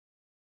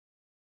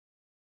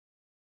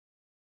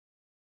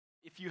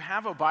If you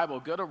have a Bible,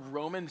 go to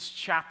Romans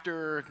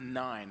chapter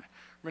 9.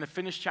 We're going to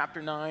finish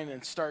chapter 9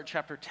 and start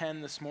chapter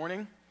 10 this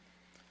morning.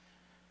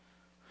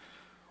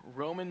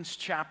 Romans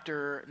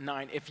chapter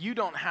 9. If you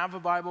don't have a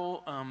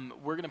Bible,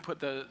 we're going to put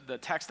the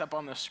text up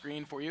on the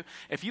screen for you.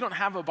 If you don't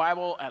have a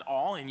Bible at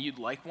all and you'd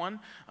like one,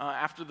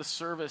 after the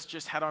service,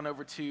 just head on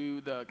over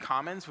to the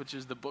Commons, which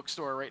is the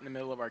bookstore right in the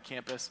middle of our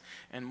campus,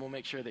 and we'll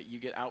make sure that you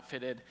get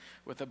outfitted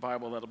with a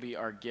Bible. That'll be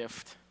our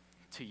gift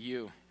to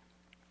you.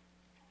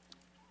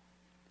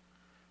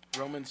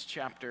 Romans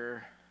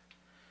chapter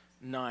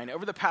 9.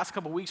 Over the past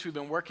couple weeks, we've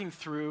been working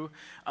through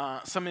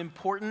some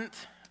important,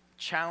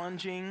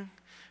 challenging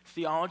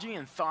theology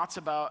and thoughts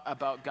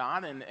about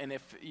God, and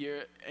if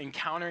you're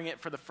encountering it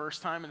for the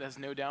first time, it has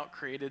no doubt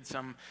created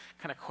some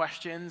kind of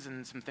questions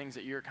and some things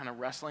that you're kind of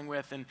wrestling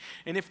with, and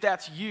if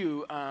that's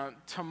you,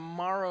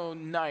 tomorrow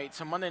night,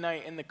 so Monday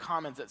night in the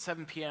Commons at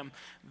 7 p.m.,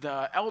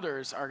 the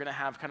elders are going to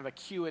have kind of a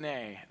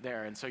Q&A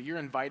there, and so you're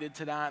invited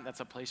to that. That's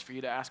a place for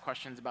you to ask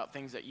questions about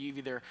things that you've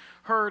either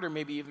heard or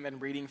maybe even been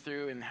reading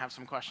through and have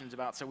some questions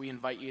about, so we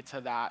invite you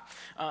to that.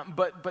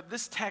 But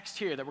this text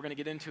here that we're going to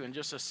get into in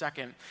just a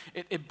second,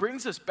 it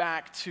brings us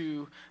back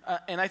to,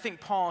 and I think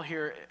Paul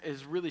here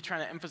is really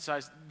trying to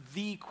emphasize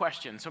the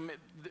question. So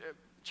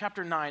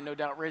chapter 9, no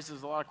doubt,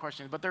 raises a lot of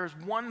questions, but there's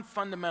one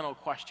fundamental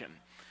question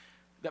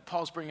that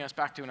Paul's bringing us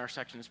back to in our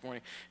section this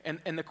morning.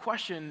 And the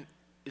question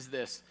is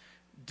this: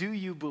 do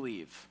you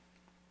believe?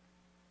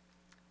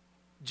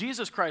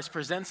 Jesus Christ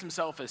presents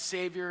himself as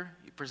Savior.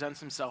 He presents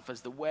himself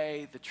as the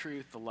way, the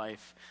truth, the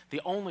life,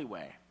 the only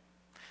way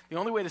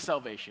to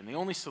salvation, the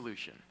only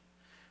solution.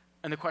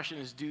 And the question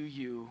is, do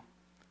you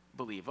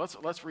believe?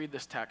 Let's read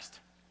this text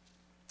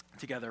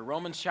together.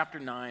 Romans chapter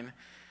 9,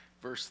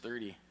 verse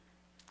 30.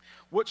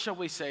 What shall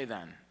we say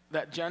then?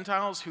 That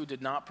Gentiles who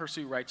did not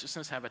pursue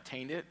righteousness have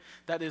attained it,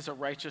 that is a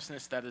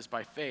righteousness that is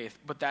by faith,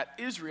 but that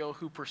Israel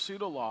who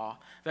pursued a law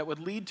that would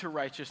lead to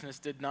righteousness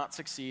did not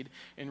succeed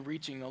in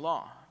reaching the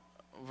law.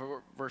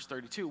 Verse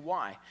 32,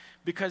 why?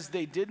 Because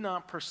they did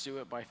not pursue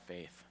it by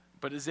faith,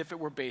 but as if it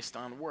were based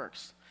on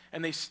works.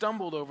 And they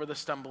stumbled over the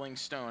stumbling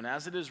stone,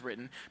 as it is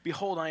written,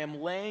 behold, I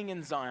am laying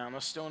in Zion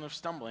a stone of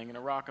stumbling and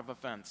a rock of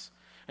offense,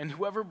 and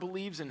whoever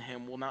believes in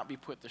him will not be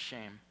put to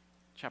shame.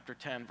 Chapter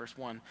 10, verse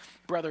 1,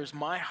 brothers,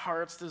 my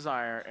heart's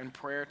desire and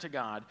prayer to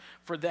God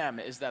for them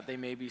is that they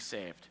may be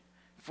saved.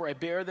 For I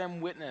bear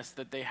them witness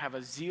that they have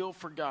a zeal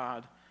for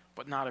God,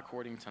 but not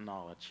according to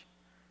knowledge.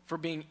 For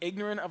being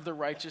ignorant of the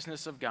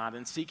righteousness of God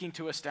and seeking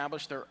to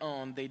establish their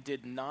own, they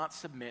did not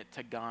submit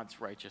to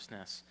God's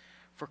righteousness.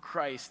 For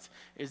Christ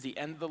is the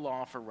end of the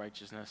law for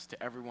righteousness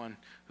to everyone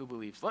who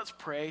believes. Let's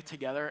pray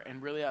together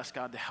and really ask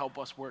God to help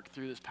us work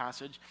through this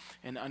passage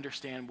and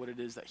understand what it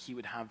is that he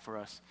would have for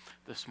us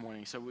this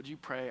morning. So would you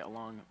pray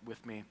along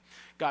with me?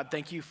 God,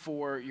 thank you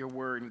for your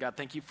word. And God,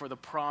 thank you for the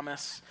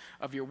promise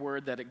of your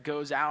word that it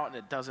goes out and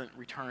it doesn't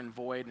return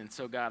void. And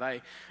so God,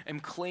 I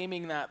am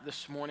claiming that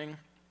this morning.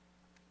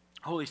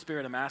 Holy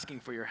Spirit, I'm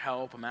asking for your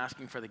help. I'm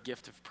asking for the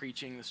gift of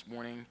preaching this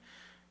morning.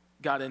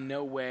 God, in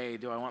no way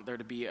do I want there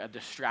to be a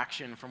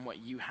distraction from what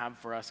you have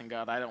for us. And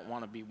God, I don't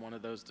want to be one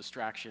of those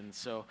distractions.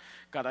 So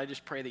God, I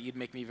just pray that you'd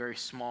make me very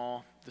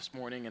small this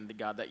morning, and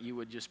God, that you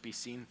would just be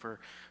seen for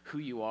who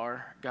you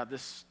are. God,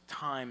 this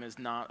time is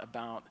not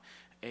about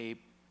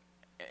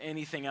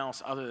anything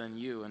else other than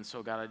you. And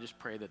so God, I just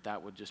pray that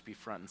that would just be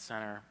front and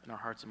center in our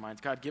hearts and minds.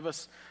 God, give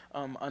us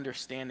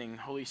understanding.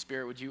 Holy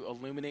Spirit, would you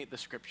illuminate the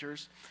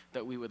scriptures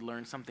that we would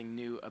learn something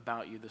new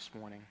about you this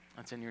morning?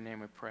 That's in your name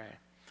we pray.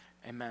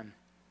 Amen.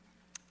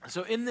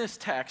 So in this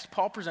text,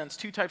 Paul presents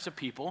two types of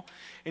people,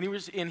 and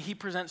he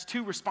presents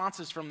two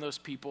responses from those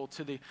people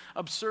to the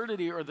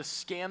absurdity or the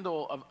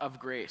scandal of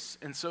grace.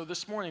 And so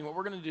this morning, what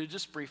we're going to do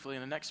just briefly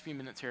in the next few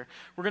minutes here,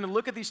 we're going to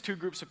look at these two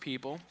groups of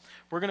people.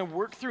 We're going to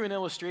work through an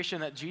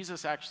illustration that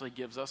Jesus actually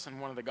gives us in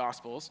one of the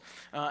Gospels,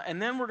 and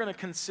then we're going to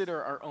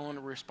consider our own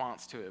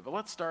response to it. But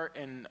let's start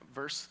in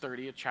verse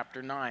 30 of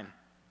chapter 9.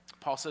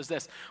 Paul says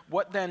this,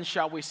 what then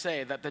shall we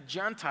say? That the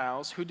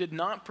Gentiles who did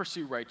not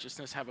pursue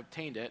righteousness have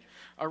obtained it,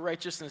 a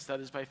righteousness that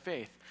is by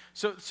faith.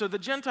 So the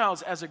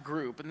Gentiles as a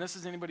group, and this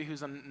is anybody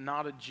who's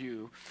not a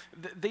Jew,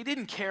 they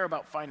didn't care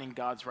about finding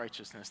God's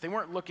righteousness. They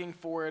weren't looking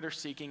for it or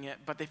seeking it,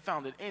 but they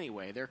found it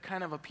anyway. They're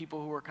kind of a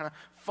people who were kind of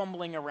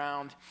fumbling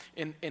around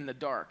in the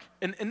dark.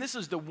 And this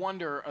is the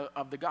wonder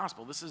of the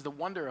gospel. This is the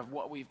wonder of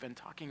what we've been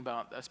talking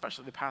about,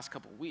 especially the past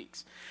couple of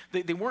weeks.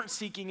 They weren't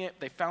seeking it.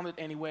 They found it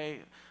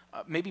anyway.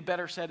 Maybe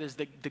better said is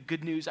the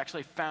good news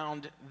actually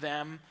found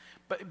them.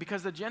 But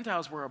because the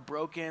Gentiles were a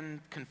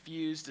broken,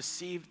 confused,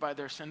 deceived by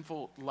their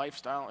sinful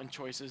lifestyle and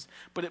choices,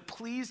 but it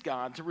pleased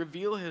God to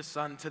reveal his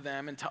son to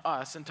them and to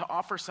us and to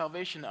offer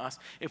salvation to us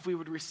if we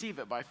would receive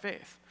it by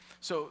faith.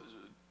 So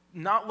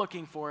not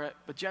looking for it,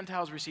 but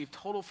Gentiles received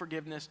total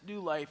forgiveness,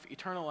 new life,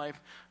 eternal life,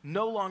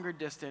 no longer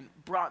distant,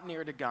 brought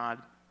near to God.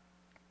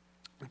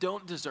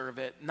 Don't deserve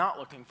it, not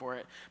looking for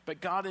it,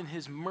 but God in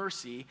his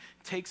mercy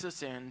takes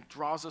us in,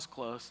 draws us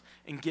close,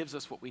 and gives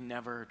us what we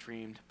never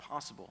dreamed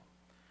possible.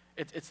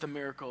 It's the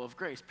miracle of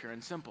grace, pure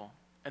and simple.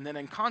 And then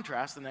in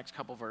contrast, the next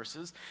couple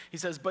verses, he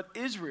says, but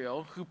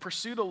Israel, who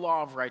pursued a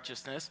law of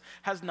righteousness,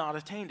 has not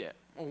attained it.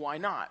 Well, why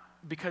not?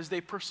 Because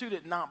they pursued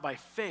it not by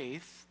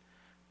faith,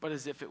 but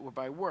as if it were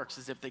by works,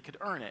 as if they could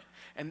earn it.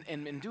 And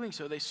in doing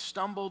so, they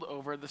stumbled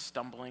over the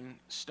stumbling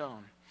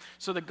stone.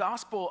 So the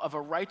gospel of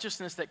a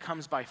righteousness that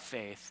comes by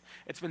faith,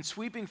 it's been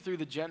sweeping through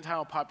the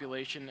Gentile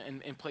population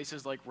in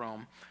places like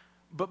Rome.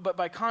 But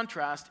by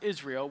contrast,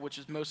 Israel, which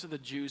is most of the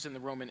Jews in the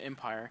Roman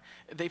Empire,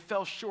 they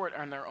fell short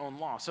on their own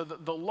law. So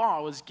the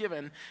law was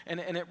given, and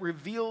it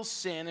reveals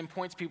sin and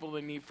points people to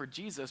the need for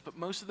Jesus, but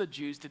most of the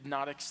Jews did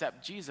not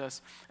accept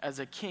Jesus as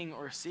a king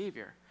or a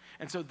savior.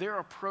 And so their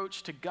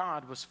approach to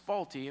God was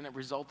faulty, and it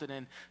resulted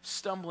in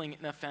stumbling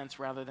in offense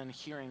rather than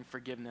hearing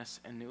forgiveness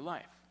and new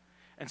life.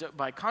 And so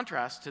by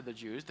contrast to the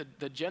Jews,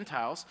 the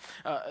Gentiles,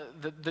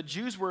 the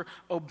Jews were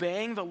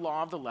obeying the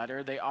law of the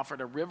letter. They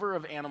offered a river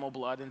of animal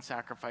blood in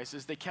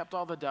sacrifices. They kept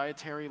all the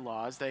dietary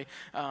laws. They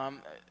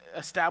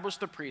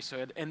established the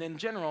priesthood. And in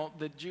general,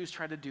 the Jews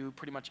tried to do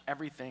pretty much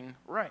everything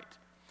right.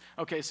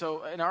 Okay,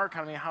 so in our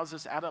economy, how does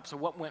this add up? So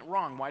what went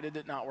wrong? Why did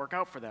it not work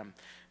out for them?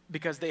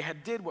 Because they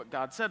had did what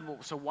God said,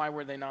 so why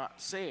were they not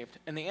saved?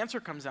 And the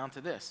answer comes down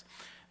to this.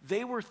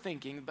 They were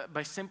thinking that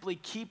by simply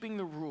keeping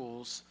the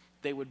rules,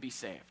 they would be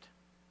saved.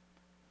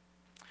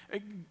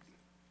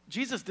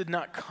 Jesus did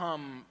not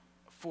come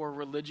for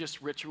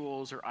religious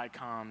rituals or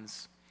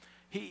icons.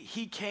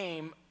 He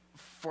came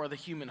for the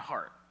human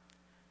heart.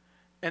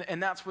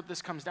 And that's what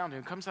this comes down to.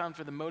 It comes down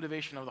to the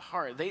motivation of the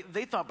heart.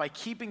 They thought by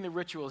keeping the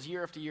rituals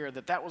year after year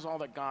that was all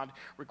that God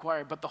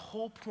required. But the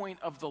whole point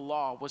of the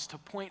law was to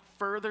point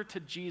further to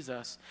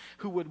Jesus,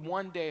 who would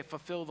one day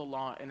fulfill the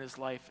law in his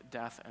life,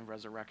 death, and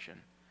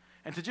resurrection.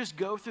 And to just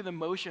go through the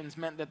motions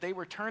meant that they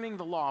were turning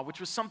the law, which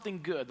was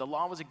something good. The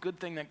law was a good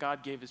thing that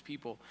God gave his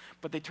people.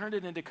 But they turned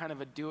it into kind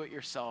of a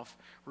do-it-yourself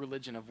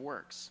religion of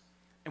works.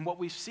 And what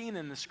we've seen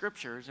in the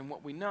scriptures and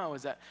what we know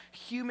is that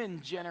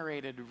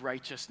human-generated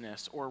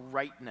righteousness or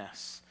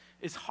rightness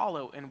is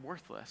hollow and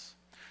worthless.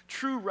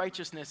 True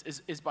righteousness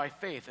is by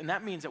faith, and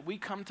that means that we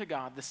come to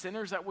God, the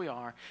sinners that we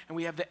are, and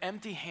we have the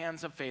empty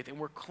hands of faith, and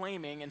we're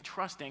claiming and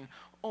trusting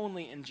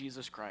only in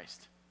Jesus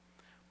Christ.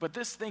 But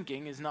this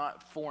thinking is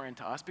not foreign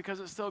to us because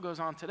it still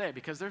goes on today,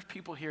 because there's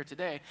people here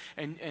today,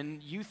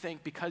 and you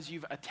think because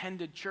you've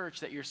attended church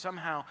that you're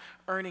somehow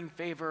earning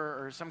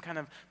favor or some kind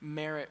of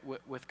merit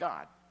with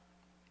God.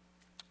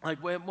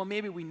 Like, well,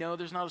 maybe we know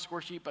there's not a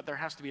score sheet, but there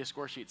has to be a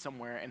score sheet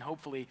somewhere, and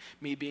hopefully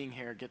me being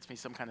here gets me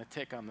some kind of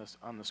tick on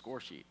the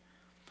score sheet.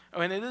 Oh,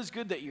 and it is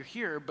good that you're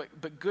here,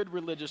 but good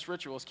religious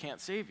rituals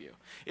can't save you.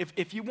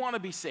 If you want to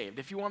be saved,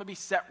 if you want to be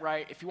set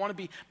right, if you want to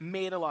be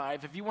made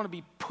alive, if you want to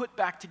be put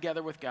back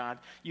together with God,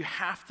 you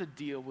have to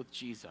deal with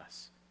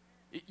Jesus.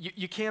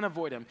 You can't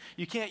avoid him.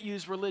 You can't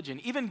use religion,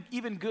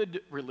 even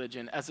good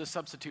religion, as a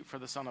substitute for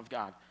the Son of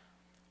God.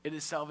 It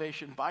is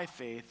salvation by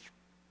faith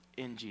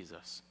in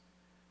Jesus.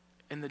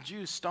 And the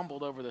Jews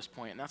stumbled over this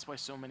point, and that's why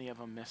so many of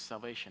them missed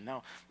salvation.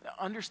 Now,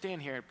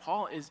 understand here,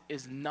 Paul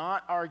is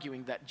not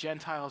arguing that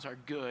Gentiles are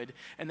good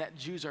and that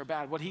Jews are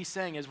bad. What he's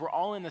saying is we're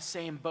all in the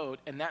same boat,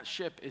 and that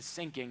ship is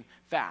sinking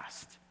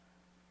fast.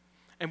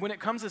 And when it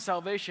comes to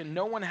salvation,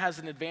 no one has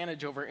an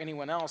advantage over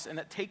anyone else, and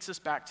that takes us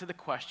back to the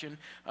question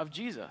of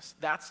Jesus.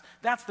 That's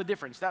the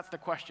difference. That's the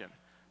question.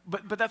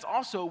 But that's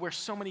also where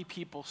so many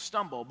people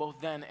stumble,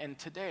 both then and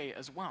today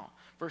as well.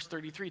 Verse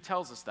 33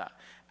 tells us that.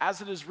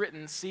 As it is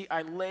written, see,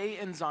 I lay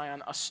in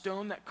Zion a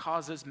stone that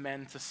causes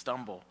men to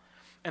stumble,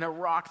 and a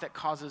rock that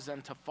causes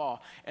them to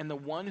fall. And the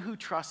one who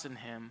trusts in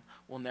him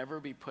will never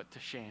be put to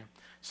shame.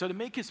 So to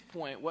make his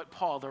point, what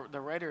Paul, the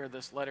writer of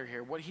this letter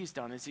here, what he's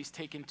done is he's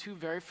taken two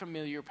very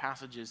familiar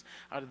passages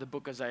out of the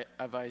book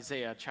of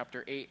Isaiah,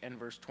 chapter 8 and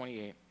verse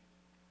 28.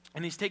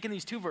 And he's taken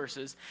these two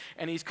verses,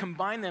 and he's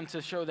combined them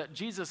to show that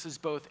Jesus is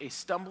both a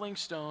stumbling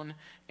stone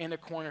and a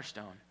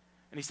cornerstone.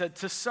 And he said,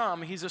 to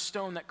some, he's a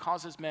stone that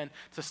causes men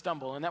to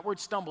stumble. And that word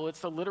stumble,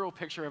 it's the literal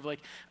picture of, like,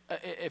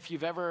 if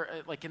you've ever,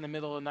 like, in the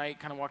middle of the night,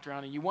 kind of walked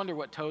around and you wonder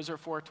what toes are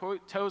for.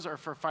 Toes are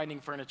for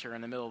finding furniture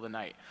in the middle of the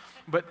night.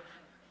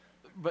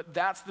 But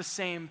that's the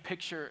same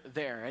picture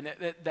there, and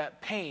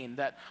that pain,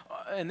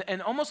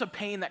 and almost a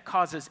pain that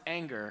causes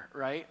anger,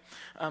 right?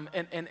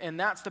 And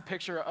that's the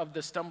picture of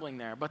the stumbling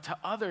there. But to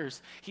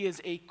others, he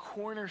is a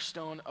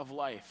cornerstone of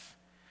life,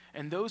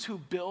 and those who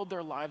build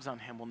their lives on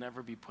him will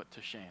never be put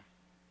to shame.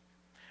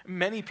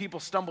 Many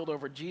people stumbled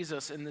over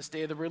Jesus in this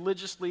day. The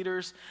religious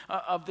leaders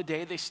of the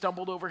day, they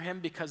stumbled over him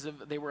because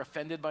they were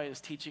offended by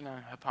his teaching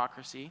on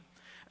hypocrisy.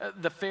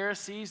 The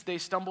Pharisees, they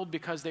stumbled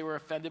because they were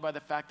offended by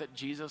the fact that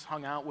Jesus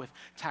hung out with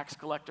tax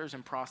collectors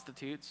and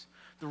prostitutes.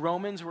 The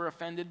Romans were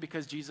offended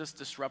because Jesus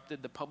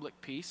disrupted the public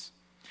peace.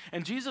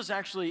 And Jesus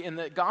actually, in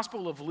the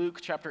Gospel of Luke,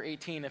 chapter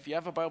 18, if you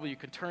have a Bible, you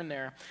can turn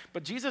there,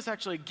 but Jesus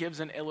actually gives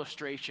an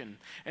illustration,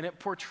 and it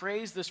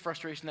portrays this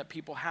frustration that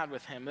people had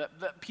with him,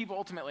 that people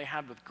ultimately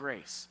had with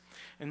grace.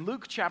 In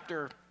Luke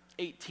chapter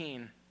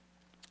 18,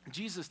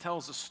 Jesus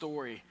tells a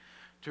story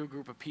to a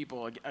group of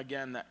people,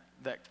 again,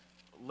 that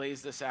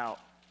lays this out.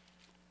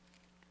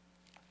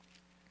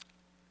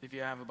 If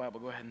you have a Bible,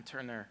 go ahead and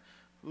turn there.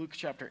 Luke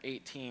chapter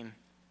 18,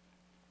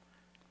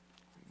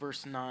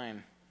 verse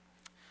 9.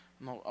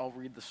 And I'll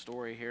read the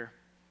story here.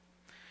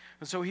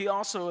 And so he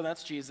also,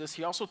 that's Jesus,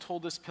 he also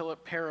told this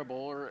parable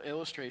or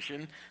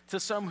illustration to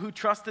some who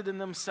trusted in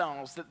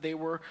themselves that they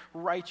were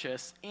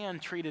righteous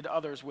and treated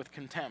others with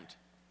contempt.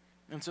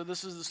 And so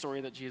this is the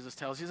story that Jesus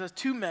tells. He says,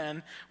 2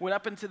 men went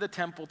up into the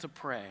temple to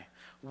pray,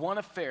 one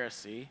a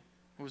Pharisee,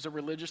 who was a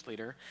religious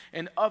leader,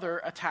 and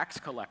other a tax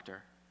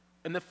collector.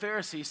 And the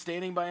Pharisee,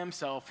 standing by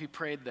himself, he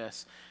prayed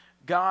this,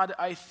 God,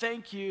 I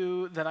thank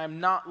you that I'm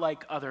not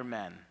like other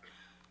men,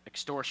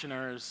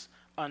 extortioners,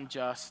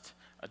 unjust,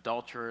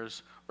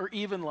 adulterers, or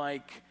even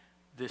like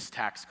this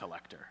tax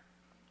collector.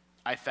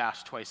 I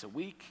fast twice a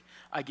week.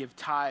 I give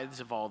tithes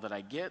of all that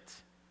I get.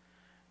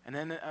 And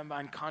then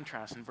in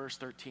contrast, in verse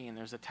 13,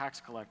 there's a tax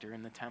collector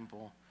in the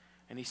temple,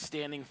 and he's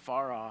standing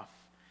far off.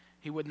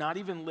 He would not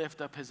even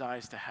lift up his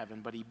eyes to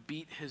heaven, but he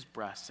beat his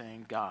breast,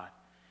 saying, God,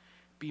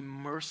 be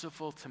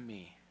merciful to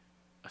me,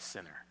 a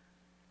sinner.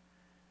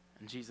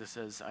 And Jesus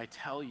says, I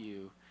tell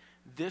you,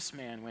 this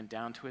man went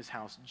down to his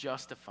house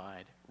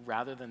justified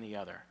rather than the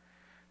other.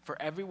 For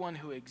everyone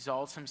who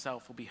exalts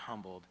himself will be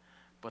humbled,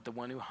 but the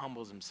one who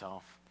humbles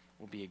himself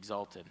will be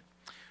exalted.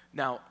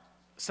 Now,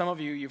 some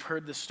of you, you've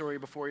heard this story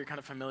before, you're kind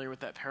of familiar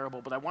with that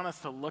parable, but I want us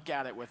to look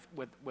at it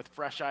with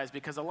fresh eyes,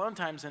 because a lot of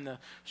times in the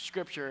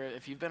scripture,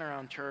 if you've been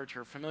around church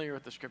or familiar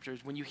with the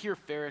scriptures, when you hear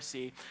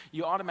Pharisee,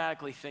 you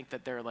automatically think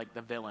that they're like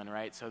the villain,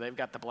 right? So they've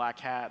got the black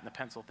hat and the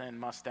pencil-thin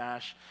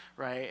mustache,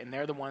 right? And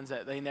they're the ones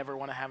that they never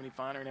want to have any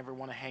fun or never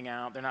want to hang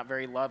out. They're not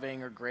very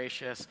loving or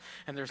gracious,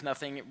 and there's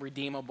nothing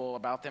redeemable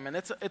about them. And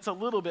it's a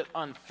little bit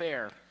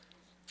unfair.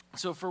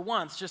 So for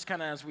once, just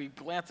kind of as we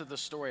glance at the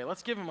story,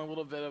 let's give him a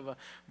little bit of a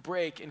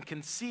break and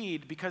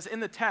concede, because in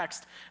the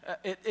text,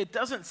 it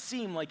doesn't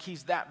seem like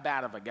he's that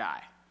bad of a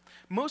guy.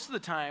 Most of the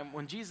time,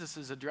 when Jesus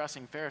is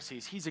addressing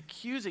Pharisees, he's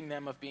accusing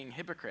them of being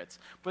hypocrites.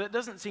 But it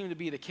doesn't seem to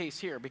be the case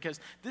here, because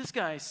this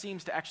guy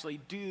seems to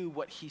actually do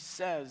what he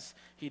says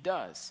he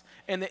does.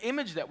 And the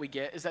image that we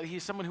get is that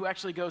he's someone who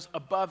actually goes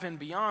above and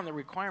beyond the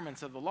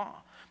requirements of the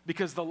law,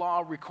 because the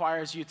law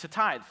requires you to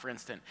tithe, for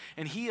instance.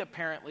 And he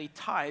apparently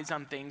tithes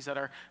on things that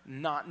are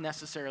not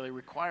necessarily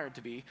required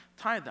to be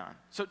tithed on.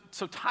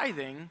 So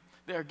tithing,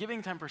 they're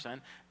giving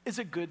 10%, is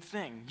a good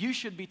thing. You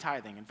should be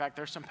tithing. In fact,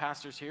 there's some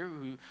pastors here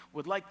who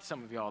would like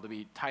some of y'all to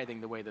be tithing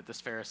the way that this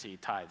Pharisee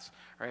tithes,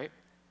 right?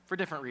 For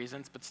different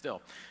reasons, but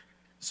still.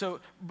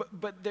 So,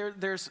 but there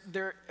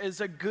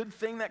is a good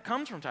thing that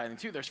comes from tithing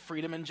too. There's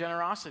freedom in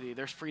generosity.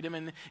 There's freedom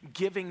in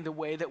giving the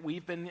way that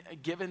we've been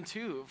given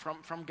to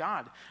from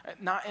God.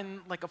 Not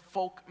in like a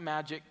folk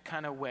magic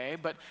kind of way,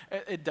 but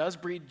it does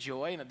breed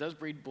joy and it does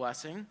breed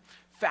blessing.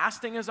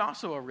 Fasting is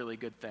also a really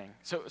good thing.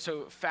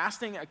 So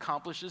fasting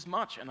accomplishes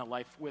much in a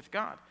life with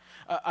God.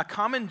 A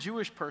common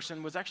Jewish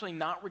person was actually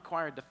not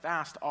required to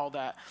fast all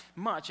that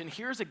much. And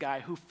here's a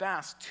guy who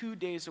fasts 2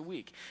 days a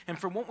week. And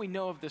from what we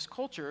know of this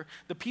culture,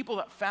 the people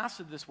that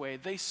fasted this way,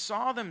 they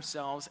saw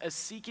themselves as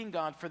seeking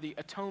God for the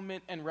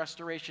atonement and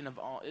restoration of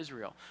all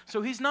Israel.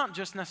 So he's not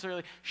just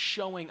necessarily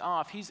showing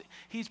off.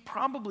 He's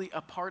probably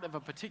a part of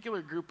a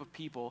particular group of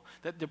people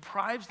that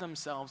deprives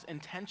themselves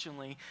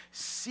intentionally,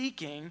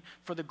 seeking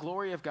for the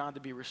glory of God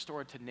to be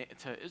restored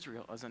to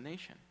Israel as a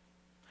nation.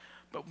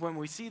 But when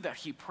we see that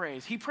he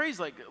prays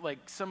like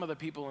some of the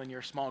people in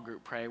your small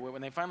group pray.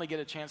 When they finally get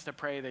a chance to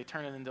pray, they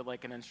turn it into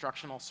like an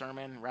instructional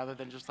sermon rather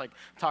than just like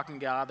talking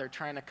to God. They're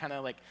trying to kind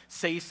of like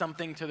say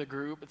something to the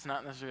group. It's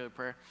not necessarily a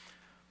prayer.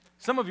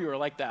 Some of you are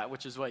like that,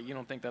 which is why you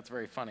don't think that's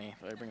very funny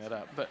that I bring that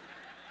up. But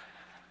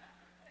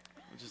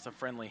just a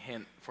friendly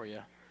hint for you.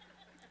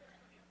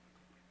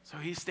 So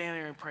he's standing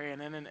there and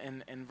praying, and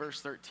then in verse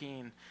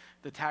 13,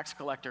 the tax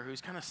collector who's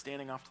kind of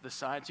standing off to the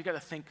side. So you got to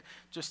think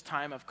just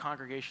time of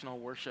congregational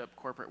worship,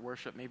 corporate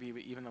worship, maybe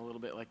even a little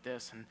bit like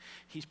this. And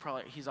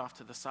he's off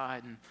to the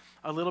side. And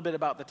a little bit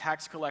about the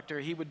tax collector.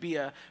 He would be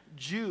a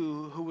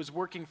Jew who was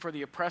working for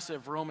the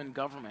oppressive Roman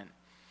government.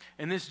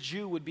 And this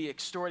Jew would be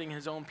extorting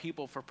his own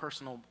people for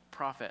personal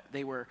profit.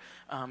 They were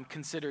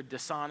considered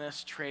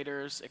dishonest,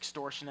 traitors,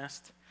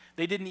 extortionists.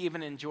 They didn't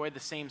even enjoy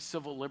the same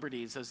civil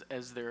liberties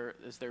as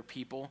their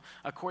people.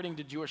 According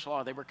to Jewish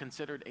law, they were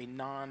considered a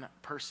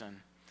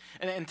non-person.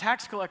 And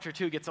tax collector,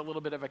 too, gets a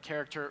little bit of a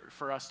character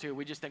for us, too.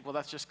 We just think, well,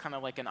 that's just kind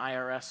of like an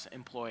IRS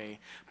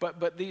employee.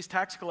 But these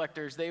tax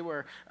collectors, they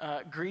were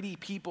greedy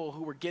people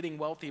who were getting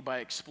wealthy by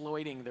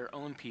exploiting their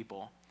own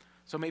people.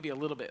 So maybe a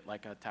little bit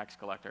like a tax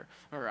collector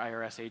or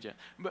IRS agent.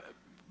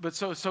 But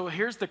so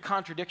here's the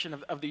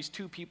contradiction of these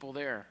two people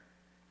there.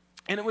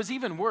 And it was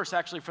even worse,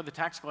 actually, for the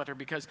tax collector,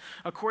 because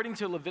according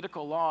to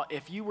Levitical law,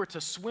 if you were to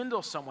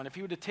swindle someone, if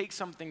you were to take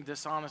something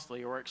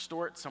dishonestly or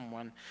extort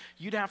someone,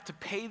 you'd have to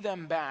pay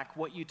them back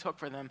what you took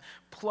for them,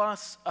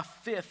 plus a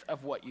fifth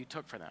of what you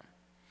took for them.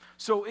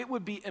 So it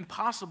would be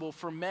impossible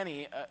for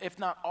many, if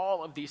not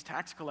all of these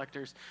tax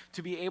collectors,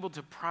 to be able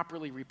to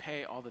properly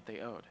repay all that they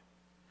owed.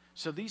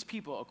 So these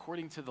people,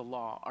 according to the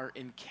law, are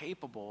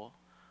incapable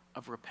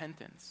of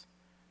repentance.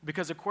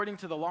 Because according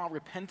to the law,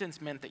 repentance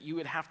meant that you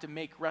would have to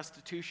make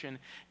restitution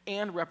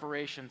and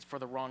reparations for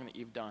the wrong that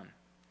you've done.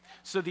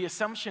 So the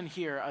assumption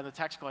here of the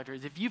tax collector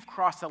is if you've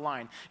crossed the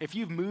line, if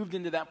you've moved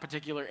into that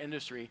particular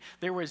industry,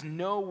 there was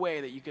no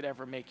way that you could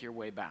ever make your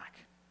way back.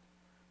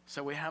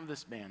 So we have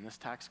this man, this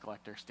tax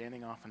collector,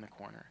 standing off in the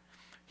corner.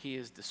 He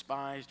is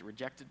despised,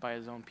 rejected by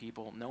his own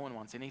people. No one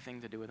wants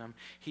anything to do with him.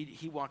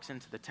 He walks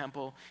into the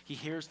temple. He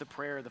hears the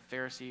prayer of the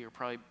Pharisee, or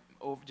probably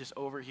just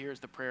overhears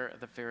the prayer of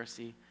the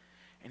Pharisee,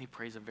 and he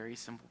prays a very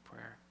simple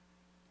prayer.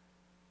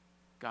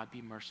 God,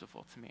 be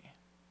merciful to me,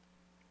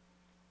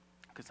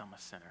 because I'm a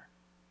sinner.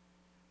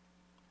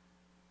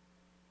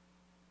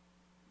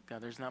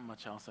 God, there's not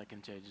much else I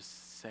can say.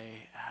 Just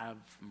say, have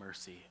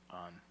mercy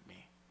on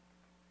me.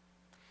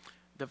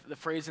 The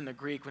phrase in the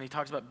Greek, when he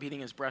talks about beating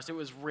his breast, it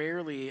was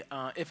rarely,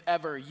 if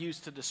ever,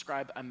 used to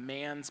describe a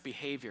man's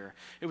behavior.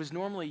 It was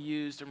normally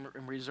used and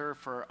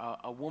reserved for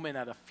a woman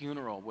at a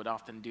funeral would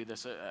often do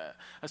this,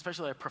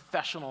 especially a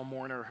professional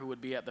mourner who would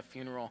be at the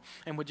funeral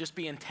and would just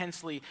be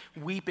intensely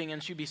weeping,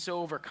 and she'd be so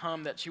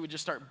overcome that she would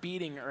just start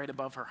beating right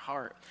above her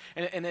heart.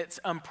 And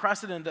it's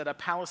unprecedented that a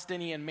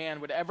Palestinian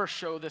man would ever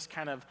show this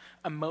kind of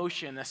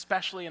emotion,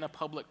 especially in a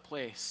public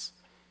place.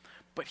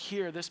 But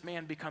here, this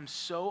man becomes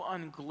so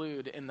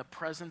unglued in the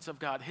presence of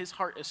God. His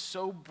heart is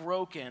so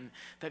broken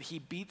that he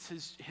beats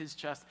his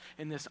chest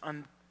in this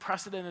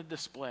unprecedented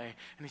display.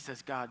 And he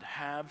says, God,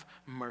 have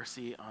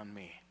mercy on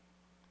me.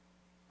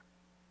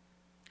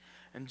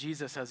 And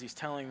Jesus, as he's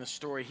telling the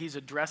story, he's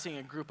addressing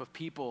a group of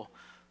people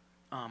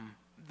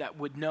that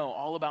would know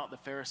all about the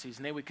Pharisees.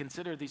 And they would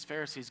consider these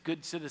Pharisees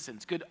good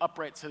citizens, good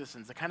upright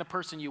citizens, the kind of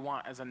person you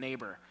want as a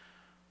neighbor.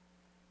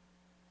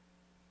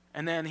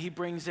 And then he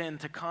brings in,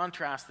 to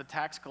contrast, the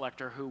tax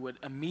collector who would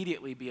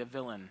immediately be a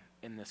villain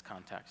in this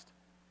context.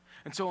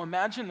 And so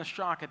imagine the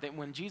shock at that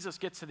when Jesus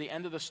gets to the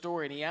end of the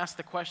story and he asks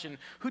the question,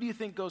 who do you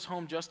think goes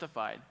home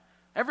justified?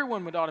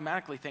 Everyone would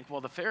automatically think,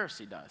 well, the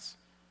Pharisee does,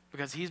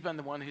 because he's been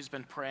the one who's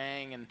been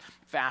praying and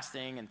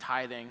fasting and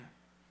tithing.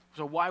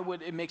 So why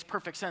would it makes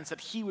perfect sense that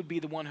he would be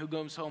the one who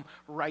goes home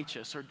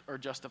righteous or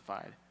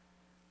justified?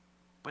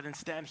 But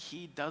instead,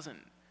 he doesn't.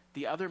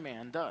 The other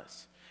man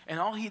does. And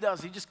all he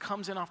does, he just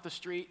comes in off the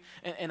street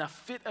and in a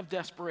fit of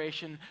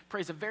desperation,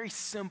 prays a very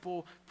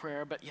simple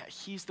prayer, but yet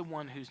he's the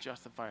one who's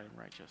justified and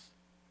righteous.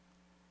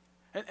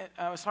 And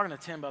I was talking to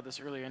Tim about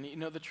this earlier, and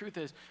the truth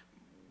is,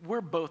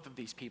 we're both of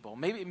these people.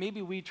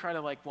 Maybe we try to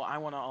I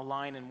want to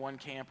align in one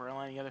camp or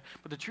align in the other,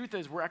 but the truth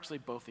is we're actually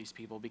both these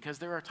people, because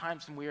there are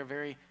times when we are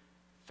very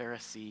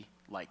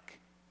Pharisee-like.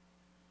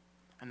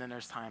 And then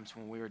there's times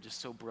when we are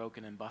just so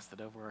broken and busted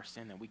over our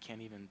sin that we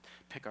can't even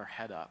pick our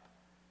head up.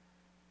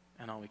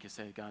 And all we can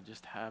say is, God,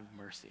 just have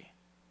mercy.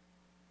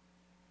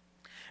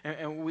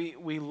 And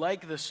we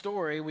like the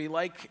story. We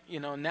like,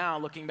 now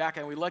looking back,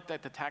 and we like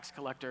that the tax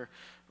collector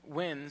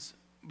wins.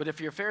 But if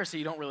you're a Pharisee,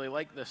 you don't really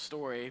like this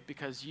story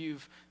because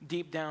you've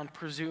deep down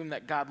presumed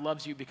that God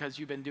loves you because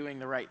you've been doing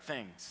the right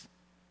things.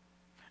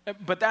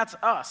 But that's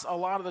us a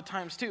lot of the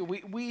times too.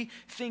 We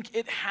think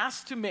it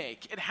has to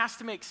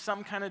make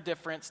some kind of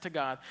difference to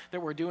God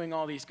that we're doing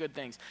all these good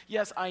things.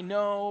 Yes, I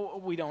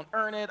know we don't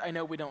earn it. I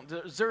know we don't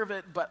deserve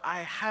it, but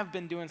I have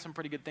been doing some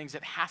pretty good things.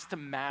 It has to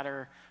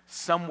matter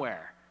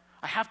somewhere.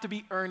 I have to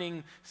be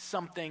earning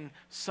something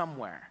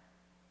somewhere.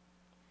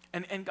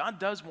 And God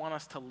does want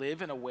us to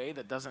live in a way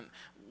that doesn't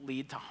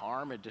lead to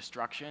harm or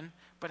destruction.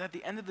 But at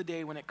the end of the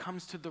day, when it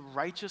comes to the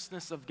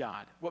righteousness of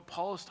God, what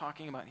Paul is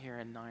talking about here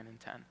in 9 and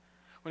 10,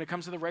 when it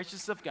comes to the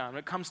righteousness of God, when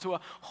it comes to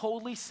a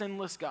holy,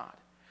 sinless God,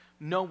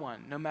 no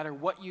one, no matter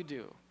what you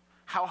do,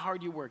 how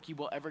hard you work, you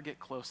will ever get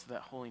close to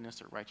that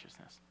holiness or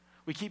righteousness.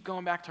 We keep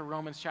going back to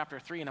Romans chapter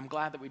 3, and I'm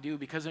glad that we do,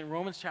 because in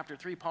Romans chapter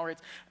 3, Paul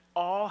writes,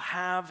 all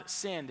have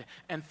sinned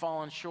and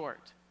fallen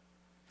short.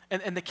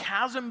 And the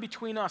chasm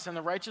between us and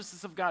the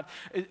righteousness of God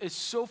is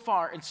so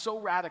far and so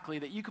radically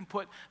that you can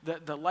put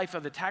the life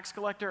of the tax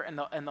collector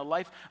and the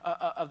life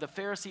of the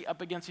Pharisee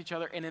up against each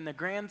other. And in the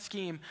grand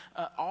scheme,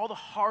 all the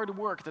hard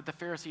work that the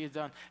Pharisee has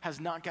done has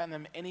not gotten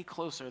them any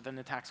closer than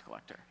the tax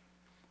collector.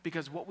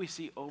 Because what we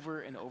see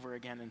over and over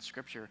again in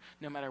Scripture,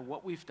 no matter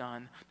what we've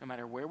done, no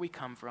matter where we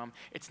come from,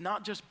 it's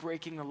not just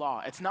breaking the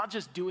law. It's not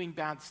just doing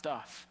bad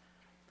stuff.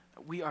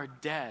 We are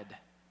dead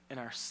in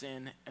our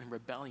sin and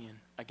rebellion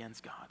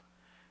against God.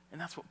 And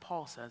that's what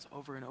Paul says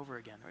over and over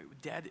again. Right?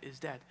 Dead is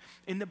dead.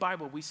 In the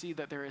Bible, we see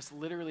that there is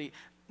literally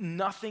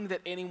nothing that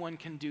anyone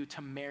can do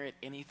to merit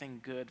anything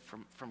good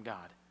from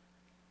God,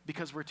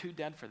 because we're too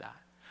dead for that.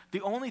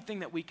 The only thing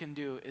that we can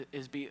do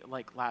is be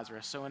like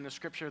Lazarus. So in the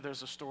Scripture,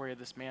 there's a story of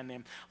this man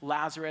named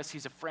Lazarus.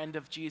 He's a friend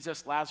of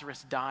Jesus.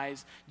 Lazarus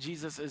dies.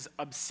 Jesus is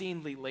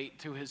obscenely late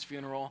to his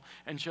funeral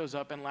and shows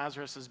up, and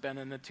Lazarus has been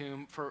in the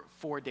tomb for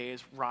 4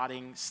 days,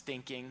 rotting,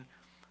 stinking.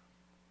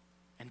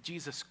 And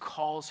Jesus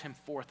calls him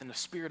forth, and the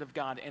Spirit of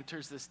God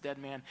enters this dead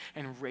man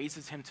and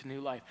raises him to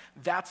new life.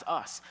 That's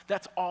us.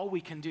 That's all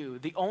we can do.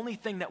 The only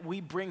thing that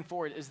we bring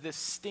forward is this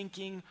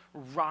stinking,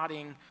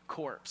 rotting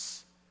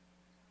corpse.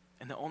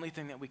 And the only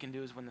thing that we can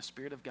do is when the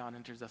Spirit of God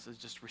enters us is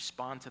just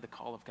respond to the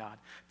call of God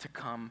to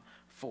come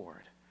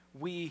forward.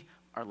 We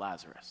are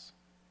Lazarus.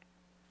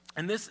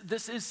 And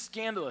this is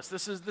scandalous.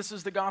 This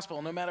is the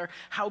gospel. No matter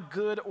how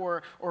good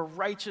or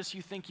righteous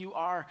you think you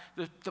are,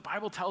 the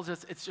Bible tells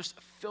us it's just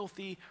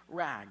filthy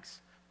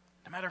rags.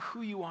 No matter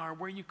who you are,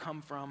 where you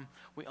come from,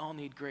 we all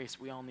need grace.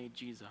 We all need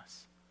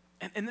Jesus.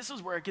 And this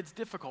is where it gets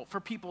difficult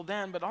for people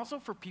then, but also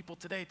for people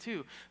today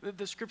too.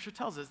 The scripture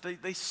tells us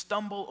they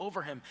stumble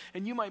over him.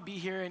 And you might be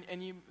here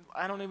and you,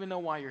 I don't even know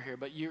why you're here,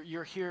 but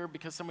you're here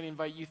because somebody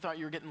invited you, thought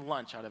you were getting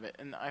lunch out of it.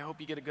 And I hope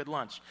you get a good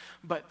lunch.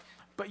 But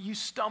you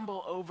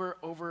stumble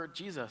over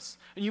Jesus.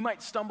 And you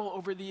might stumble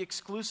over the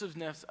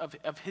exclusiveness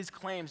of his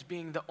claims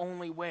being the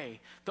only way,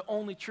 the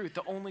only truth,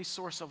 the only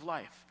source of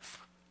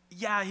life.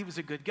 Yeah, he was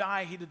a good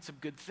guy. He did some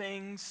good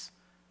things.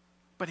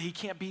 But he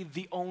can't be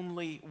the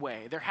only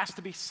way. There has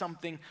to be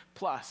something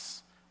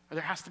plus, or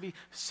there has to be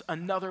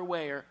another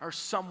way or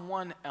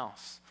someone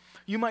else.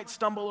 You might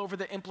stumble over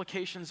the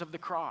implications of the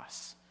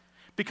cross,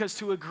 because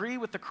to agree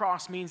with the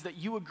cross means that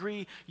you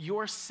agree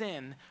your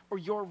sin or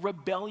your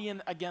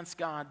rebellion against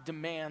God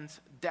demands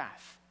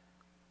death.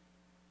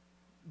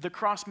 The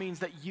cross means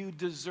that you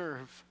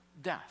deserve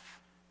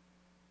death.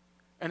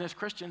 And as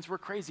Christians, we're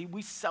crazy.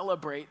 We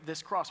celebrate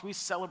this cross. We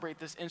celebrate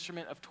this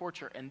instrument of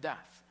torture and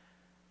death.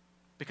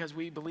 Because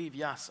we believe,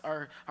 yes,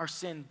 our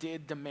sin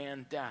did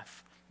demand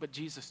death, but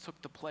Jesus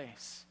took the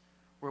place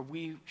where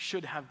we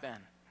should have been,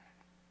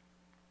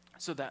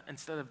 so that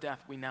instead of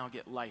death, we now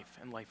get life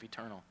and life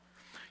eternal.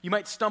 You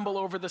might stumble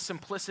over the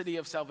simplicity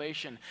of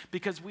salvation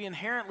because we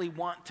inherently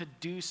want to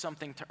do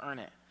something to earn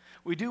it.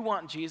 We do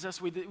want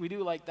Jesus, we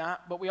do like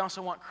that, but we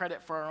also want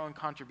credit for our own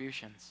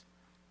contributions.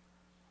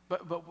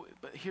 But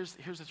here's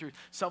the truth.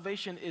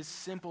 Salvation is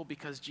simple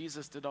because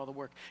Jesus did all the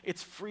work.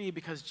 It's free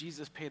because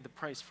Jesus paid the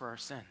price for our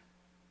sin.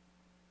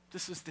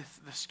 This is the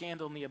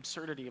scandal and the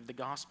absurdity of the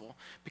gospel,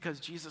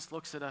 because Jesus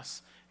looks at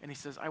us and he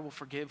says, I will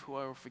forgive who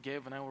I will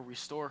forgive, and I will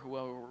restore who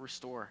I will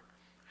restore.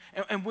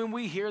 And when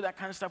we hear that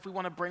kind of stuff, we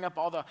want to bring up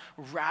all the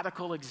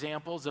radical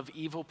examples of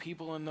evil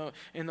people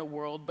in the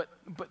world,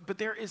 but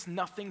there is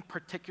nothing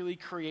particularly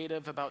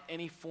creative about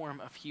any form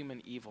of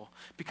human evil,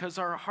 because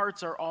our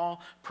hearts are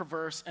all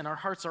perverse and our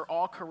hearts are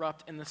all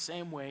corrupt in the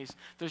same ways.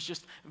 There's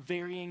just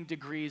varying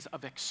degrees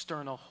of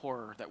external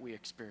horror that we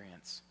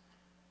experience.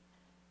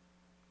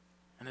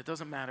 And it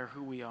doesn't matter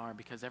who we are,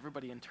 because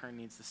everybody in turn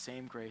needs the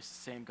same grace,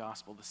 the same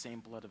gospel, the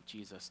same blood of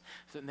Jesus.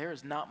 So there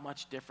is not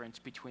much difference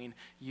between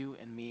you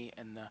and me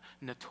and the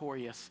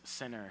notorious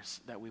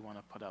sinners that we want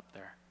to put up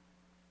there.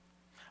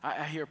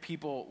 I hear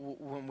people,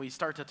 when we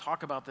start to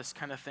talk about this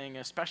kind of thing,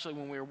 especially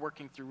when we were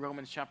working through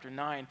Romans chapter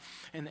 9,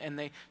 and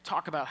they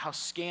talk about how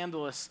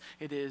scandalous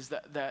it is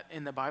that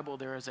in the Bible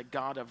there is a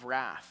God of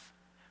wrath.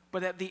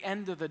 But at the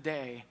end of the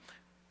day,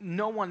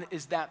 no one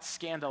is that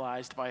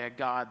scandalized by a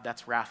God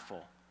that's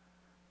wrathful,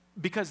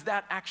 because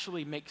that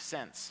actually makes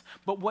sense.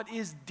 But what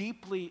is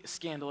deeply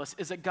scandalous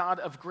is a God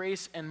of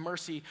grace and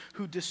mercy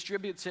who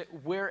distributes it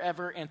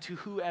wherever and to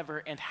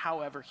whoever and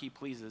however he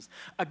pleases.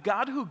 A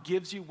God who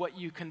gives you what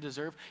you can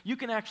deserve. You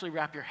can actually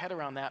wrap your head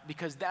around that,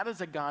 because that is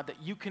a God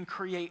that you can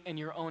create in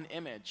your own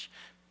image,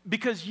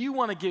 because you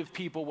want to give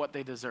people what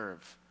they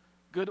deserve,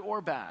 good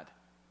or bad.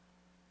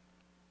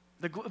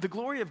 The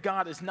glory of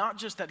God is not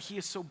just that he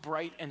is so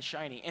bright and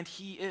shiny, and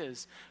he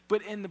is,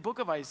 but in the book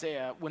of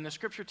Isaiah, when the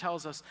scripture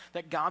tells us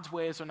that God's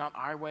ways are not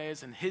our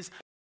ways and his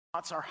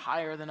thoughts are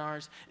higher than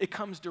ours, it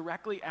comes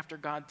directly after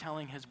God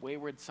telling his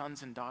wayward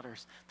sons and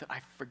daughters that I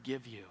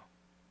forgive you.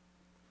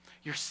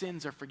 Your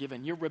sins are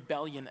forgiven. Your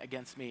rebellion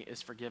against me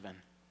is forgiven.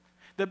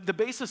 The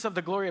basis of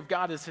the glory of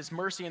God is his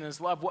mercy and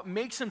his love. What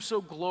makes him so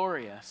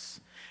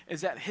glorious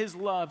is that his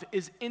love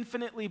is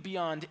infinitely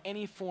beyond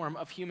any form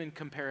of human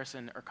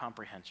comparison or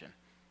comprehension.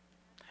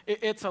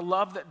 It's a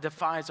love that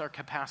defies our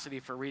capacity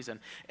for reason.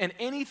 And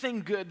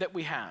anything good that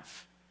we have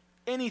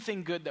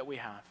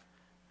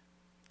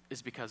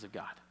is because of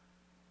God.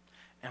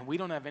 And we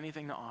don't have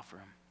anything to offer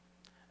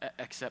him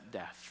except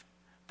death,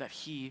 that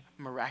he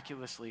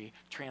miraculously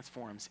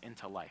transforms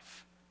into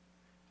life.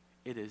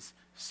 It is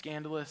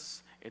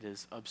scandalous, it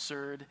is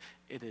absurd,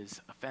 it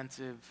is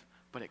offensive,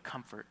 but it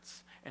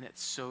comforts, and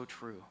it's so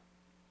true.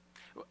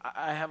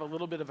 I have a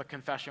little bit of a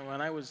confession.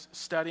 When I was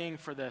studying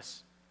for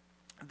this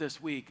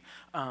week,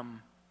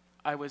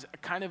 I was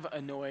kind of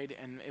annoyed,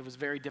 and it was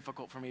very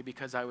difficult for me,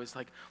 because I was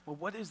like, well,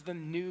 what is the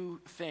new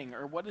thing,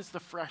 or what is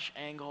the fresh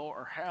angle,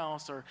 or how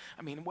else, or,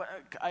 I mean,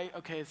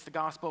 okay, it's the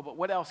gospel, but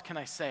what else can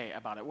I say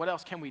about it? What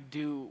else can we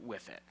do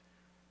with it?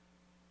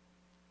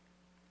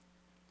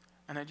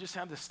 And I just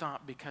had to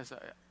stop, because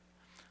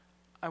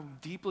I'm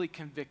deeply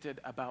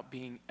convicted about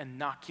being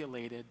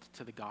inoculated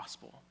to the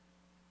gospel.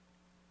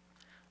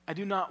 I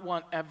don't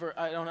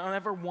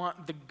ever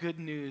want the good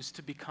news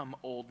to become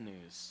old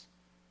news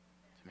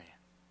to me.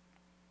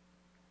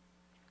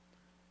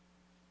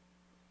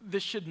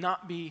 This should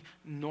not be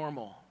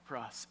normal for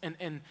us.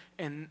 And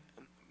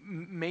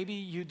maybe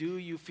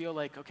you feel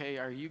like, okay,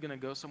 are you going to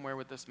go somewhere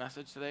with this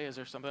message today? Is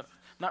there something?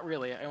 Not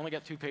really. I only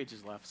got 2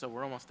 pages left, so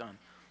we're almost done.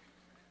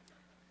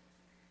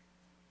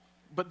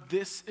 But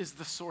this is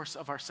the source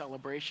of our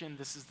celebration.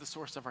 This is the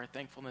source of our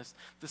thankfulness.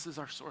 This is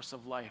our source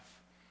of life.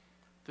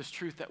 This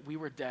truth that we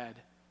were dead,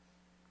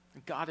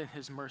 God in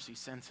his mercy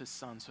sends his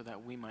son so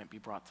that we might be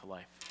brought to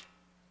life.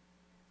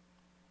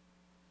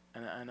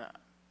 And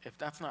if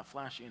that's not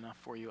flashy enough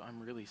for you, I'm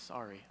really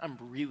sorry. I'm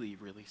really,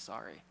 really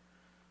sorry.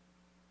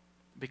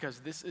 Because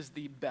this is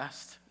the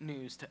best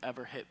news to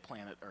ever hit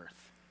planet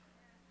Earth.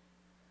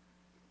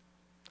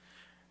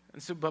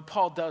 And so, but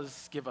Paul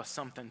does give us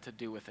something to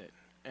do with it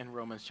in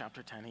Romans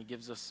chapter 10. He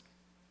gives us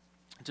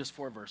just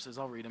 4 verses.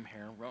 I'll read them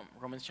here.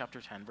 Romans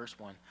chapter 10, verse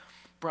 1.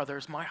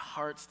 Brothers, my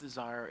heart's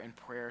desire and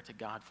prayer to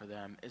God for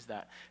them is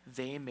that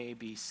they may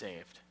be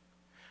saved.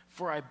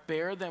 For I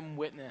bear them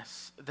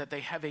witness that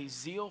they have a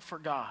zeal for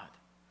God,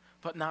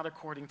 but not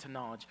according to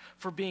knowledge.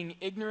 For being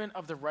ignorant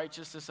of the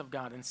righteousness of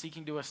God and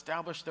seeking to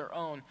establish their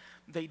own,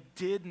 they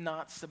did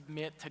not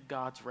submit to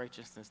God's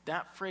righteousness.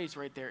 That phrase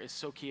right there is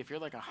so key. If you're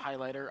like a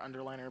highlighter,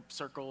 underliner,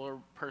 circler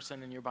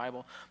person in your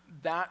Bible,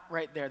 that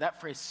right there, that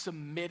phrase,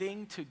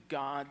 submitting to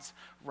God's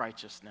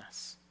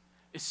righteousness,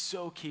 is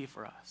so key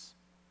for us.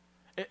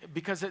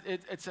 Because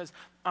it says,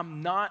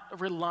 I'm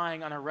not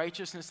relying on a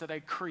righteousness that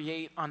I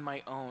create on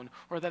my own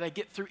or that I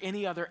get through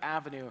any other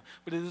avenue,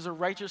 but it is a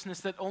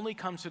righteousness that only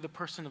comes through the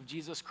person of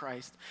Jesus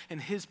Christ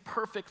and his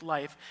perfect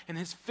life and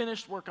his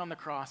finished work on the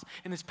cross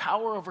and his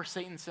power over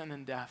Satan, sin,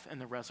 and death and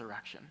the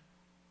resurrection.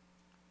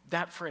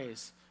 That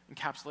phrase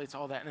encapsulates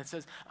all that. And it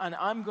says, and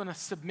I'm going to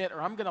submit,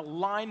 or I'm going to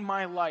line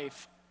my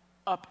life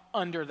up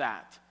under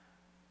that.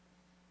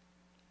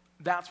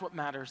 That's what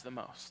matters the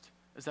most,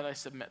 is that I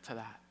submit to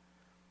that.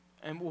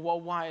 And well,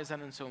 why is that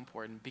so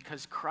important?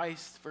 Because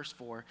Christ, verse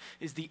 4,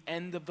 is the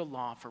end of the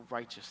law for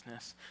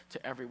righteousness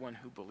to everyone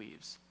who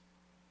believes.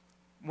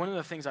 One of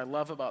the things I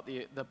love about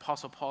the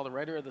Apostle Paul, the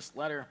writer of this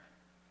letter,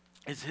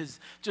 is his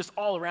just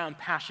all-around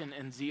passion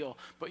and zeal.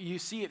 But you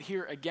see it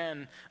here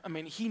again. I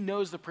mean, he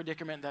knows the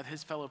predicament that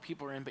his fellow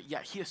people are in, but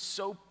yet he is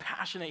so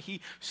passionate. He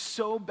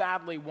so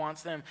badly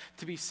wants them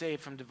to be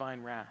saved from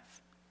divine wrath.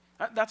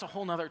 That's a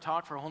whole nother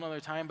talk for a whole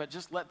nother time, but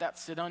just let that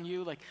sit on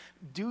you. Like,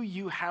 do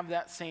you have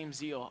that same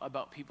zeal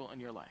about people in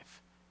your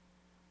life?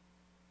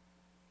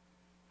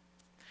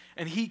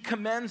 And he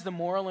commends the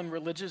moral and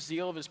religious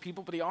zeal of his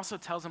people, but he also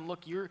tells them,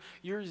 look, your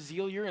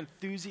zeal, your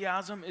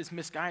enthusiasm is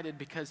misguided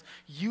because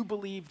you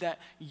believe that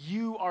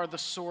you are the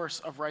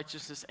source of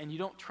righteousness and you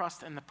don't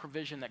trust in the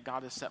provision that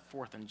God has set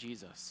forth in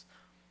Jesus.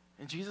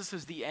 And Jesus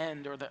is the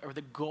end or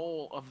the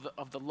goal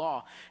of the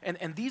law.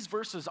 And these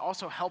verses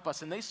also help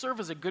us, and they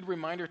serve as a good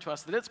reminder to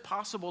us that it's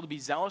possible to be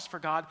zealous for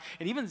God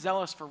and even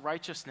zealous for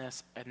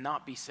righteousness and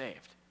not be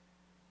saved.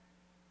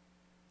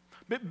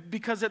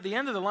 Because at the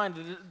end of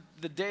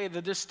the day,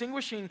 the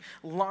distinguishing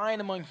line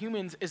among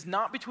humans is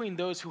not between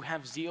those who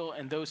have zeal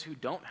and those who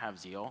don't have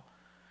zeal.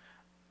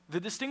 The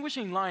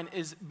distinguishing line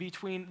is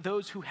between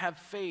those who have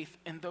faith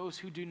and those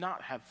who do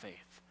not have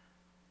faith.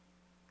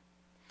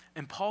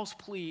 And Paul's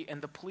plea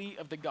and the plea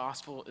of the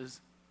gospel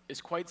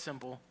is quite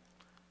simple,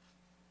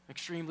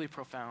 extremely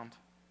profound.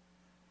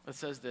 It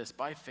says this,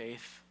 by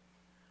faith,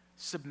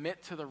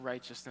 submit to the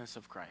righteousness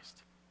of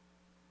Christ.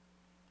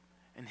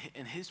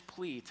 And his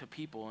plea to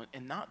people,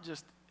 and not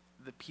just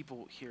the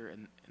people here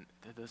in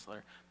this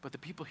letter, but the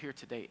people here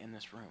today in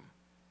this room.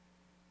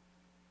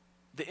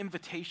 The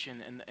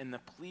invitation and the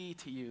plea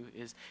to you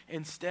is,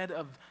 instead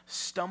of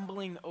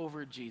stumbling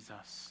over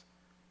Jesus,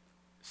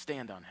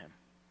 stand on him.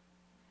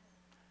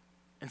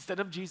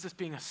 Instead of Jesus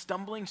being a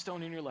stumbling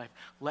stone in your life,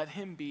 let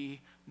him be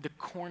the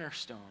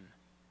cornerstone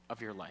of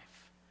your life.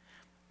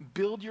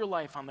 Build your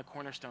life on the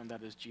cornerstone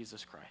that is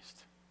Jesus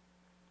Christ.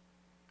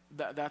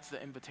 That's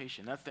the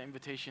invitation. That's the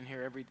invitation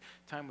here every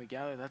time we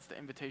gather. That's the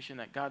invitation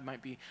that God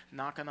might be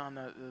knocking on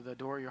the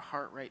door of your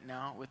heart right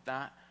now with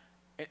that.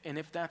 And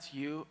if that's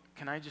you,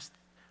 can I just,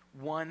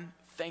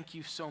 thank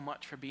you so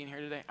much for being here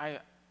today. I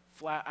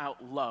flat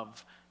out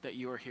love that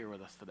you are here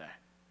with us today.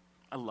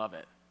 I love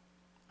it.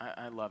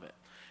 I love it.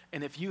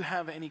 And if you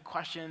have any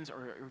questions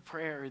or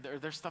prayer, or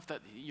there's stuff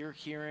that you're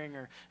hearing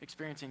or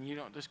experiencing, you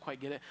don't just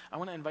quite get it, I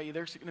want to invite you.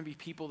 There's going to be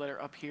people that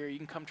are up here. You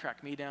can come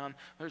track me down.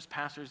 There's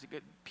pastors,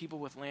 people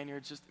with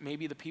lanyards, just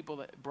maybe the people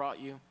that brought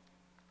you.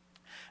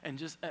 And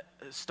just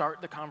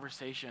start the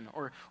conversation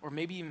or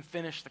maybe even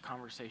finish the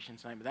conversation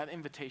tonight. But that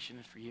invitation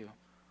is for you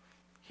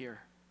here.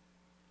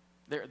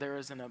 There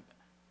is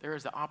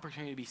the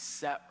opportunity to be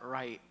set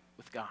right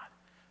with God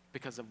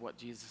because of what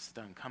Jesus has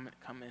done.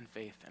 Come in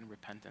faith and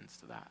repentance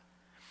to that.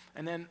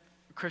 And then,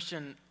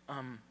 Christian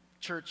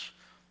church,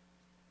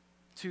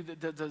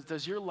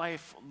 does your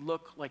life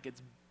look like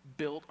it's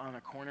built on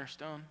a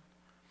cornerstone?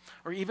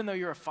 Or even though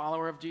you're a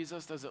follower of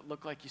Jesus, does it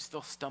look like you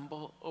still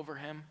stumble over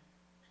him?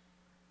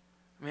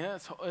 I mean,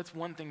 it's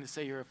one thing to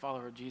say you're a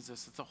follower of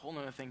Jesus. It's a whole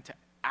other thing to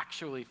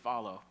actually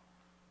follow.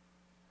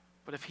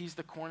 But if he's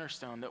the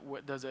cornerstone,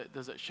 does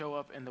it show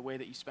up in the way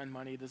that you spend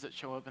money? Does it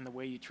show up in the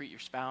way you treat your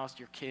spouse,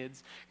 your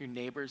kids, your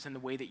neighbors, in the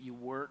way that you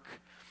work?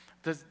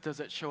 Does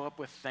it show up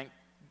with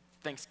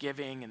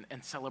thanksgiving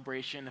and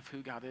celebration of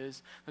who God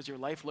is? Does your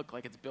life look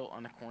like it's built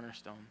on a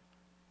cornerstone?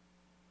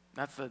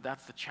 That's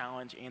the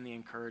challenge and the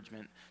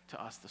encouragement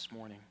to us this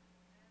morning.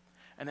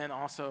 And then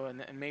also,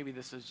 and maybe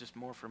this is just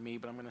more for me,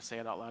 but I'm going to say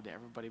it out loud to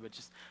everybody, but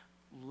just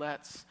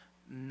let's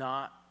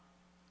not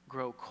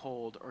grow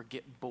cold or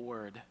get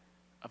bored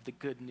of the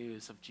good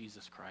news of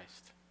Jesus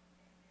Christ.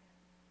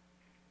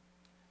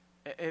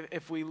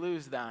 If we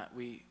lose that,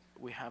 we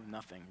have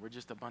nothing. We're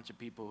just a bunch of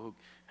people who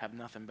have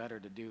nothing better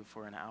to do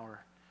for an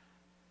hour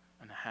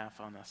and a half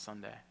on a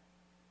Sunday.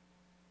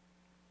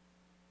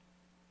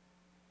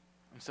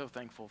 I'm so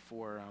thankful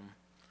for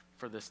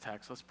this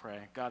text. Let's pray.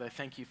 God, I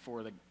thank you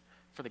for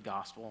the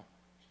gospel.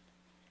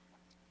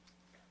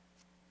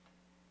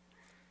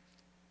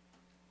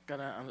 God,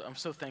 I'm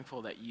so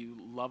thankful that you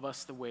love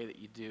us the way that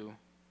you do.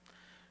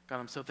 God,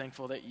 I'm so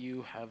thankful that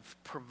you have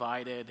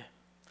provided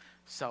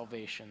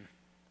salvation.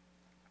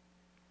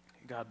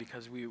 God,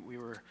 because we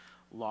were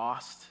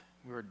lost,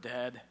 we were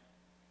dead.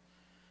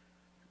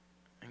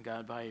 And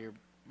God, by your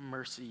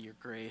mercy, your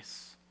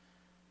grace,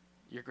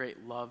 your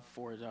great love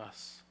for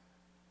us,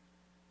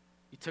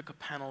 you took a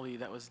penalty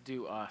that was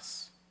due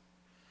us,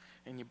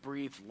 and you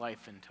breathed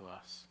life into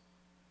us.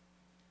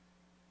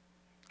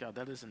 God,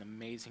 that is an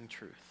amazing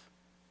truth.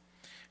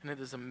 And it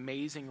is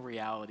amazing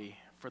reality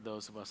for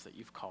those of us that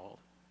you've called.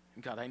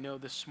 And God, I know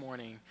this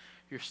morning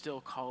you're still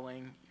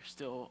calling, you're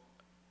still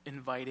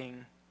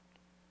inviting.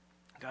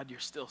 God, you're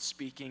still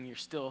speaking, you're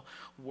still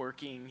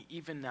working,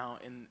 even now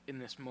in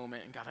this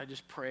moment. And God, I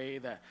just pray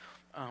that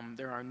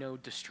there are no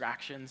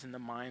distractions in the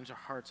minds or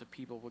hearts of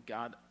people. But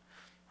God,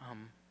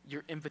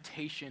 your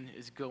invitation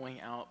is going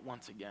out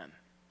once again,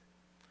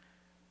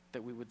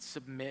 that we would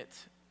submit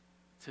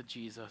to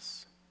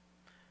Jesus,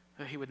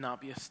 that he would not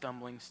be a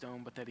stumbling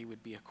stone, but that he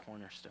would be a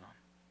cornerstone.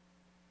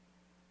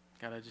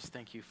 God, I just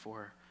thank you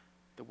for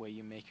the way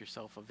you make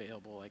yourself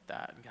available like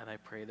that. And God, I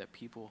pray that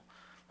people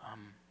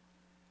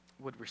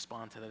would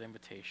respond to that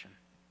invitation.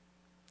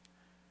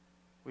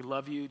 We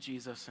love you,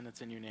 Jesus, and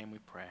it's in your name we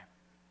pray.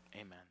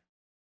 Amen.